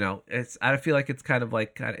 I feel like it's kind of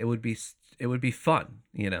like, it would be fun,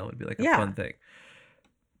 it'd be like a fun thing.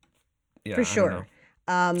 Yeah, for sure.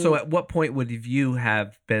 So at what point would you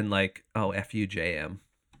have been like, oh, F you, JM?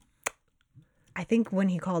 I think when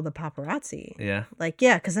he called the paparazzi. Yeah. Like,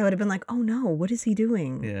 because I would have been like, oh no, what is he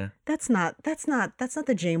doing? Yeah. That's not the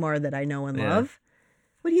Jamar that I know and love.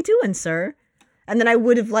 What are you doing, sir? And then I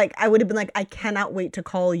would have been like, I cannot wait to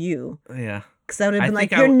call you. Yeah. Because I would have been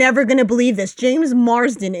like, you're never going to believe this. James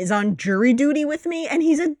Marsden is on jury duty with me, and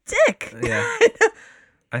he's a dick. Yeah.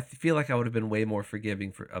 I feel like I would have been way more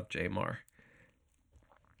forgiving of Jamar.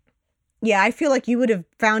 Yeah, I feel like you would have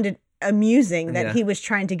found it amusing that he was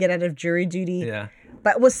trying to get out of jury duty. Yeah.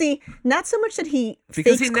 But we'll see, not so much that he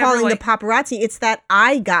fakes calling the paparazzi, it's that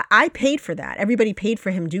I paid for that. Everybody paid for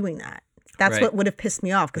him doing that. That's what would have pissed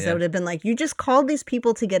me off, because I would have been like, you just called these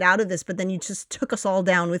people to get out of this, but then you just took us all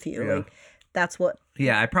down with you. Yeah. Like, that's what.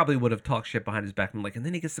 Yeah, I probably would have talked shit behind his back. And and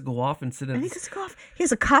then he gets to go off and sit in. And he gets to go off. He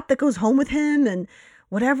has a cop that goes home with him and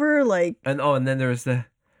whatever. Like. And then there's the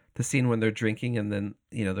scene when they're drinking, and then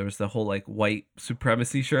there was the whole like white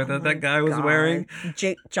supremacy shirt that guy was wearing.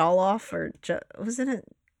 Jake Jolloff was it?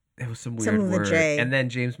 It was some weird word. J. And then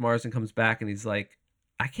James Marsden comes back and he's like,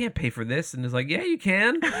 I can't pay for this. And he's like, yeah, you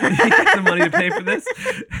can. You get the money to pay for this.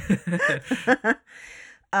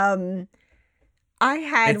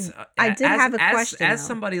 I did have a question. As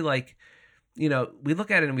somebody like, we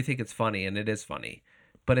look at it and we think it's funny, and it is funny,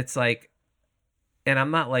 but it's like, and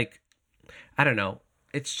I'm not like, I don't know.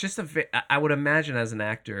 It's just I would imagine as an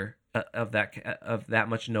actor of that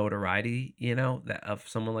much notoriety, that of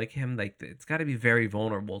someone like him, like it's got to be very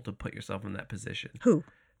vulnerable to put yourself in that position. Who?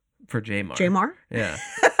 For Jamar. Jamar? Yeah.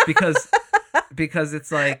 Because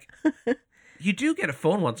it's like, you do get a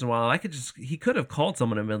phone once in a while. He could have called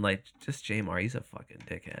someone and been like, just Jamar, he's a fucking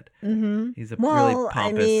dickhead. Mm-hmm. He's a really pompous.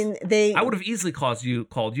 I mean, I would have easily called you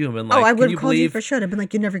and been I like, would have called you for sure. I'd been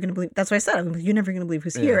like, you're never going to believe. That's what I said. I'm like, you're never going to believe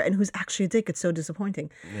who's here and who's actually a dick. It's so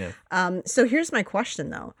disappointing. Yeah. So here's my question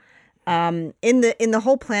though. In the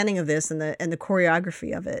whole planning of this and the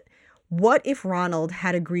choreography of it, what if Ronald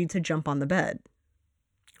had agreed to jump on the bed?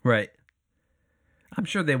 Right. I'm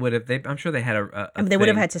sure they would have. I'm sure they had they would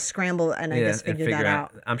have had to scramble and I guess figure that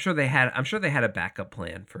out. I'm sure they had a backup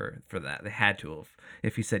plan for that. They had to have.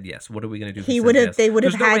 If he said yes, what are we going to do? He would have. Yes? They would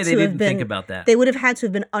have There's no had way to they have didn't been. Think about that. They would have had to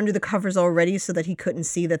have been under the covers already, so that he couldn't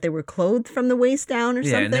see that they were clothed from the waist down or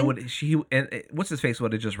something. And then what's his face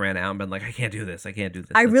would have just ran out and been like, I can't do this. I can't do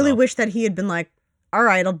this. I really wish that he had been like, all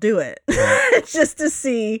right, I'll do it, just to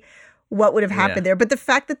see what would have happened there. But the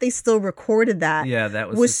fact that they still recorded that, that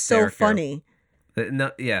was so funny.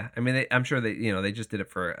 No, yeah, I mean, I'm sure they just did it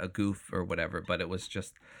for a goof or whatever, but it was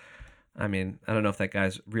just, I mean, I don't know if that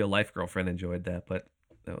guy's real life girlfriend enjoyed that, but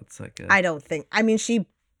it's like I don't think. I mean, she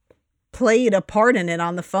played a part in it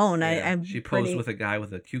on the phone. Yeah, she posed with a guy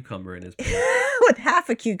with a cucumber in his pants. With half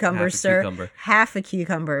a cucumber, sir. Half a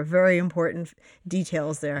cucumber. Very important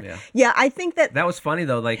details there. Yeah, I think that was funny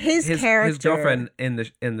though. Like his character, his girlfriend in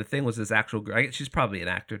the thing was his actual. She's probably an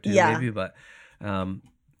actor too, maybe, but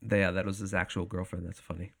that was his actual girlfriend. That's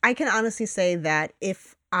funny. I can honestly say that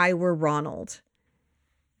if I were Ronald,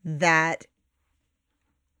 that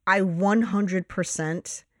I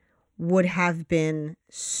 100% would have been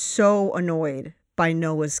so annoyed by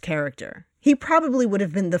Noah's character. He probably would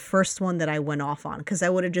have been the first one that I went off on, because I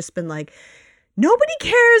would have just been like, nobody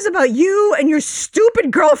cares about you and your stupid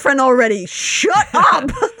girlfriend already. Shut up.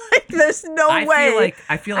 Like, there's no way.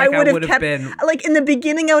 I feel like I would have been. Like, in the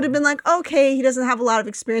beginning, I would have been like, okay, he doesn't have a lot of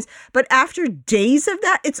experience. But after days of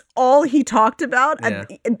that, it's all he talked about. Yeah.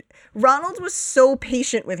 Ronald was so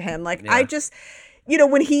patient with him. Like, I just,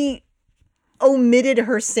 when he omitted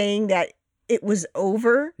her saying that it was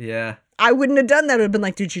over. Yeah. I wouldn't have done that. I would have been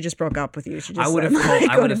like, dude, she just broke up with you. She just I would have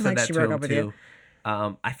said that she to broke him up with too. you.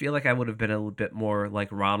 I feel like I would have been a little bit more like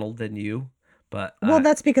Ronald than you, but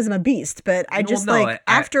that's because I'm a beast. But I just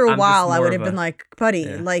after a while, I would have been like, buddy,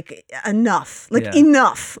 like enough,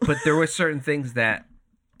 enough. But there were certain things that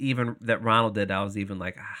Ronald did. I was even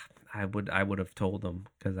like, I would have told him,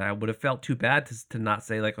 because I would have felt too bad to not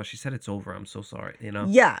say like, oh, she said it's over. I'm so sorry.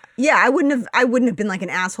 Yeah. I wouldn't have been like an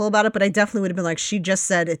asshole about it, but I definitely would have been like, she just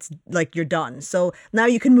said it's like, you're done. So now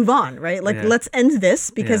you can move on, right? Like, let's end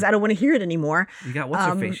this, because I don't want to hear it anymore. You got what's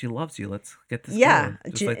her face? She loves you. Let's get this going.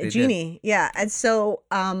 Like Jeannie. Did. Yeah. And so,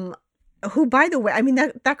 who, by the way, I mean,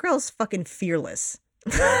 that girl is fucking fearless.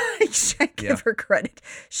 I should give her credit.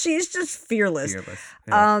 She's just fearless.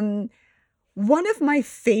 Yeah. One of my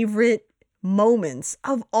favorite moments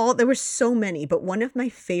of all, there were so many, but one of my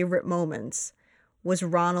favorite moments was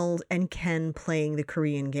Ronald and Ken playing the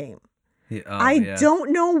Korean game. I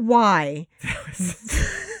don't know why.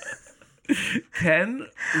 Ken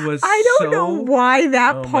was I don't know why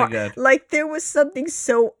that part. My God. Like, there was something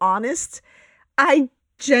so honest. I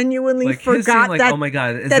genuinely forgot that, oh my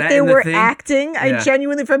God, that they were acting. I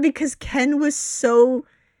genuinely forgot, because Ken was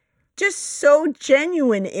just so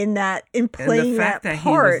genuine in playing that part. He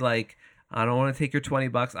was like, I don't want to take your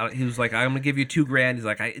 $20. He was like, I'm gonna give you $2,000. He's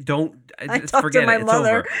like, I just talked forget to my it.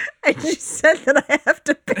 mother, and she said that I have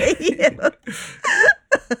to pay him.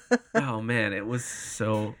 Oh man, it was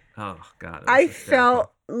so. Oh God, I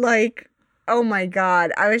felt like, oh my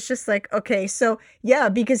God, I was just like, okay, so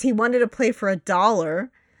because he wanted to play for $1.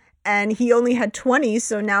 And he only had 20,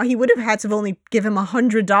 so now he would have had to only give him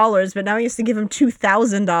 $100, but now he has to give him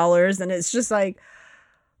 $2,000, and it's just like,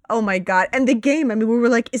 oh my God. And the game, I mean, we were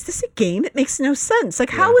like, is this a game? It makes no sense.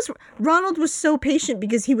 Like, how was Ronald was so patient,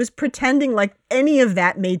 because he was pretending like any of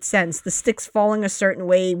that made sense. The sticks falling a certain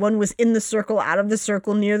way, one was in the circle, out of the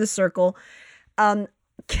circle, near the circle.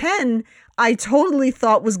 Ken, I totally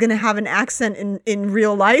thought was going to have an accent in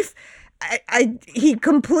real life. He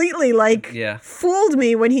completely fooled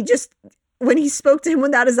me when he spoke to him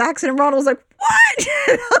without his accent, and Ronald was like, what?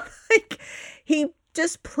 Like, he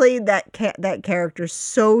just played that character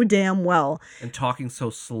so damn well, and talking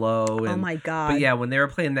so slow. Oh my God. But yeah, when they were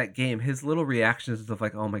playing that game, his little reactions and stuff,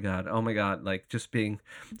 like, oh my God, like just being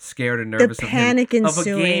scared and nervous, the panic of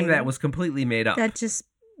ensuing, a game that was completely made up. That just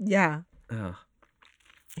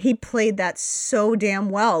he played that so damn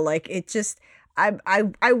well. Like, it just,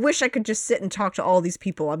 I wish I could just sit and talk to all these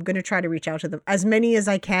people. I'm going to try to reach out to them, as many as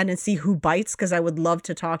I can, and see who bites, because I would love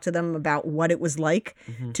to talk to them about what it was like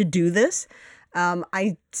to do this.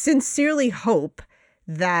 I sincerely hope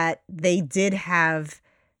that they did have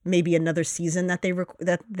maybe another season that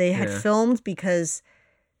they had Yeah. filmed, because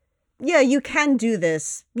you can do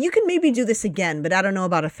this. You can maybe do this again, but I don't know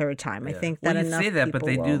about a third time. I Yeah. think Well, that you enough say that, but people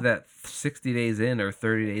they do will. that 60 days in or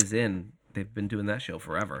 30 days in. They've been doing that show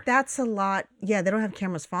forever. That's a lot. Yeah, they don't have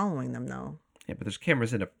cameras following them though. Yeah, but there's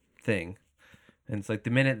cameras in a thing. And it's like the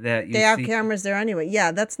minute that you They have see... cameras there anyway.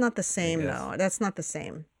 Yeah, that's not the same guess. though. That's not the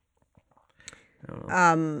same. I don't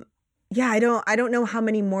know. Yeah, I don't know how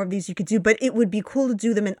many more of these you could do, but it would be cool to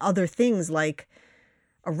do them in other things, like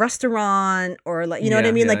a restaurant, or like, you know what I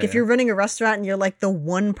Yeah, mean? yeah, Like if yeah. you're running a restaurant and you're like the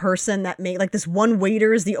one person that like this one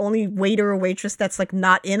waiter is the only waiter or waitress that's like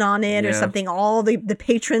not in on it or Yeah. something. All the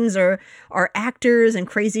patrons are actors and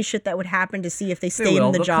crazy shit that would happen to see if they They stayed will.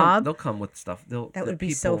 in the They'll job. they'll come with stuff. That would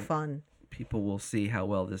be so fun. People will see how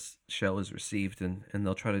well this show is received, and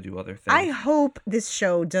they'll try to do other things. I hope this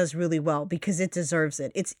show does really well because it deserves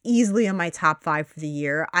it. It's easily in my top 5 for the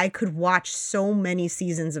year. I could watch so many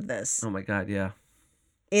seasons of this. Oh my God, yeah.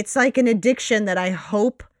 It's like an addiction that I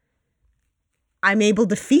hope I'm able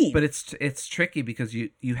to feed. But it's tricky because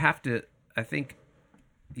you have to, I think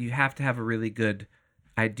you have to have a really good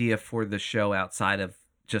idea for the show outside of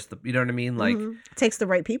just the, you know what I mean? Like, It takes the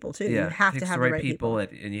right people too. yeah, You have it to takes have the right people,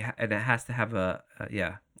 and and it has to have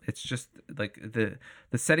yeah. It's just like the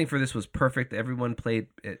setting for this was perfect. Everyone did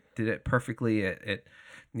it perfectly. It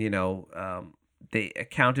you know, they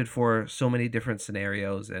accounted for so many different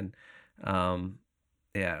scenarios, and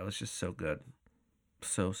yeah, it was just so good,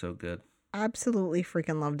 so good. Absolutely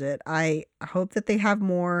freaking loved it. I hope that they have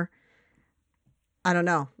more. I don't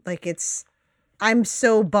know. Like I'm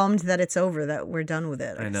so bummed that it's over, that we're done with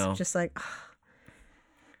it. I know. It's just like,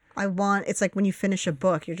 it's like when you finish a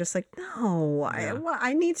book, you're just like, no, Yeah.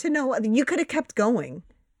 I need to know. You could have kept going.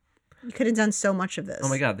 You could have done so much of this. Oh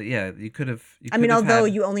my God, yeah, you could have. I mean, although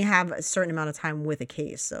you only have a certain amount of time with a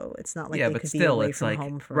case, so it's not like yeah, they but could still, be away it's from like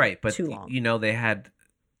home for right, but too long. you know, they had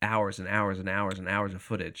hours and hours and hours and hours of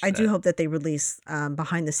footage. I do hope that they release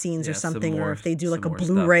behind the scenes or Yeah, some something, or more- if they do like a some more stuff.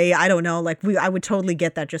 Blu-ray. I don't know. Like I would totally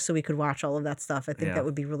get that just so we could watch all of that stuff. I think Yeah. that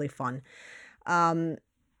would be really fun.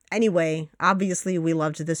 Anyway, obviously we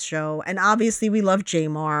loved this show, and obviously we love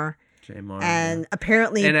Jamar. Jamar, And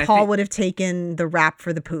apparently And I Paul think- would have taken the rap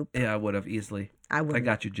for the poop. yeah, I would have easily. I I would.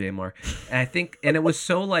 got you, Jamar. And I think, and it was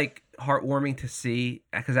so like heartwarming to see,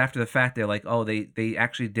 because after the fact, they're like, oh, they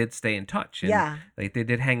actually did stay in touch. And Yeah. like they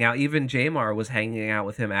did hang out. Even Jamar was hanging out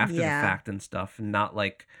with him after Yeah. the fact and stuff, and not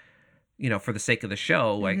like, you know, for the sake of the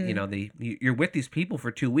show. Like, Mm-hmm. you know, you're with these people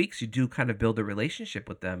for 2 weeks. You do kind of build a relationship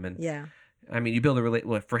with them, and Yeah. I mean,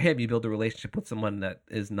 for him, you build a relationship with someone that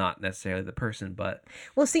is not necessarily the person, but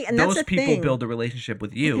Well, see, and that's those the people thing. build a relationship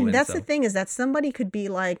with you. And And that's so, the thing, is that somebody could be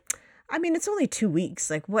like, I mean, it's only 2 weeks.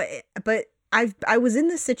 Like what? But I was in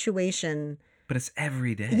this situation. but it's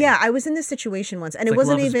every day. Yeah, I was in this situation once, and It's it like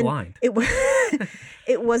wasn't Love is even. Blind. It was.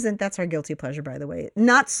 It wasn't. That's our guilty pleasure, by the way.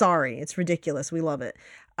 Not sorry. It's ridiculous. We love it.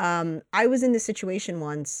 I was in this situation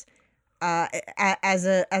once, as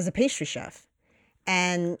a pastry chef,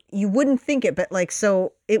 and you wouldn't think it, but like,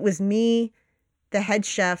 so it was me, the head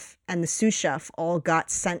chef, and the sous chef all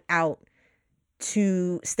got sent out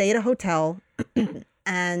to stay at a hotel,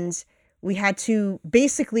 and we had to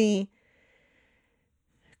basically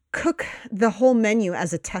cook the whole menu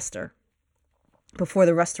as a tester before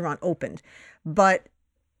the restaurant opened. But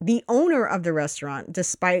the owner of the restaurant,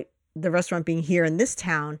 despite the restaurant being here in this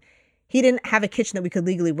town, he didn't have a kitchen that we could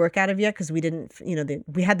legally work out of yet, because we didn't, you know,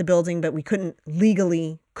 we had the building, but we couldn't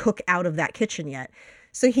legally cook out of that kitchen yet.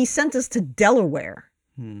 So he sent us to Delaware,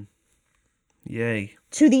 Yay.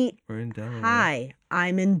 to the We're in Delaware. Hi,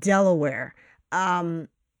 I'm in Delaware.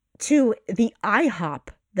 To the IHOP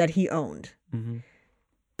that he owned. Mm-hmm.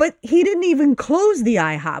 But he didn't even close the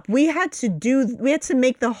IHOP. We had to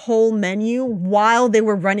make the whole menu while they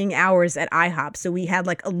were running hours at IHOP. So we had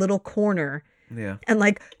like a little corner Yeah. and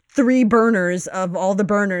like 3 burners of all the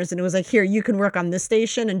burners. And it was like, here, you can work on this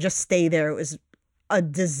station and just stay there. It was a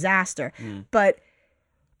disaster. But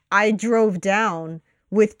I drove down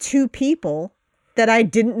with 2 people that I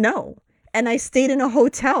didn't know. And I stayed in a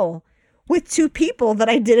hotel with 2 people that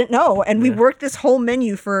I didn't know. And we worked this whole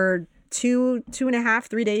menu for 2.5,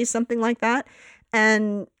 3 days, something like that.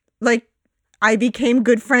 And like, I became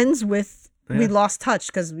good friends with, we lost touch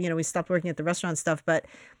because, you know, we stopped working at the restaurant stuff, but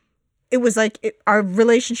it was like our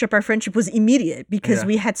relationship, our friendship was immediate because Yeah.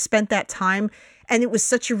 we had spent that time, and it was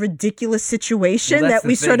such a ridiculous situation Well, that's that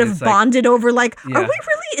we the sort thing, of it's like- bonded over, like, Yeah. are we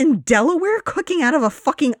really in Delaware cooking out of a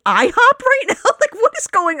fucking IHOP right now? Like, what is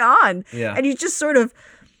going on? Yeah. And you just sort of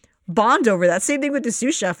bond over that. Same thing with the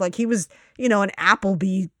sous chef. Like, he was, you know, an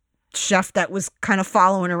Applebee chef that was kind of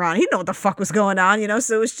following around. He didn't know what the fuck was going on, you know?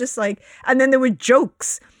 So it was just like, and then there were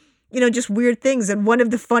jokes just weird things. And one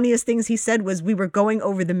of the funniest things he said was we were going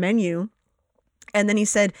over the menu. And then he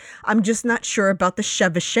said, I'm just not sure about the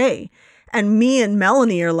chevauché. And me and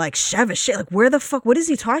Melanie are like, chevauché? Like, where the fuck? What is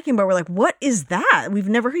he talking about? We're like, what is that? We've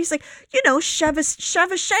never heard. He's like,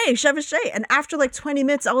 chevauché. And after like 20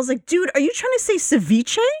 minutes, I was like, dude, are you trying to say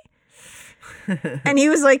ceviche? And he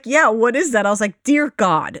was like, yeah, what is that? I was like, dear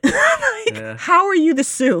God, how are you the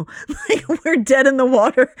Sioux? Like, we're dead in the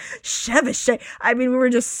water. Chevauché. I mean, we were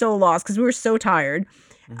just so lost because we were so tired.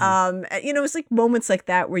 It's like moments like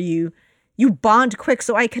that where you bond quick.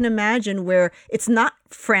 So I can imagine where it's not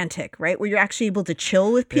frantic, right? Where you're actually able to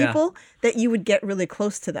chill with people, that you would get really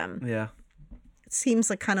close to them. Yeah. It seems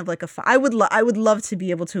like kind of like I would love to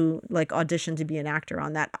be able to like audition to be an actor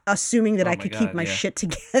on that, assuming that I could keep my shit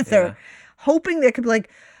together, hoping that I could be like,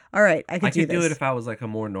 all right, I could do this. I could do it if I was like a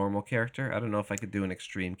more normal character. I don't know if I could do an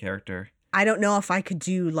extreme character. I don't know if I could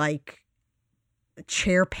do like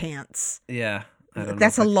chair pants. Yeah.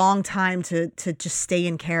 That's a long time to just stay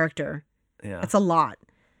in character. Yeah. That's a lot.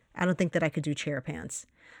 I don't think that I could do chair pants.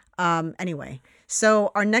 Anyway,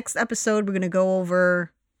 so our next episode, we're going to go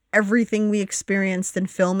over everything we experienced in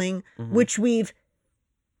filming, which we've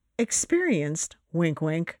experienced, wink,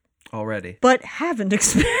 wink, already, but haven't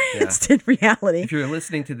experienced in reality. If you're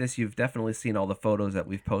listening to this, you've definitely seen all the photos that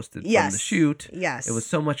we've posted from the shoot. Yes. It was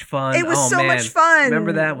so much fun. It was much fun.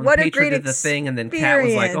 Remember that when Petra did the thing and then Kat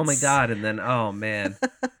was like, oh my God. And then, oh man.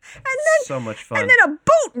 And then so much fun. And then a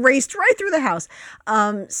boat raced right through the house.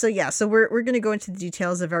 So we're going to go into the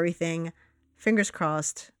details of everything. Fingers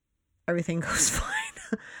crossed, everything goes fine.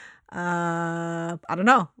 I don't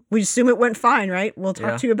know. We assume it went fine, right? We'll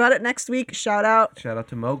talk to you about it next week. Shout out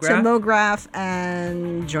to MoGraph.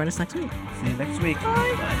 And join us next week. See you next week.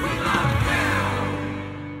 Bye.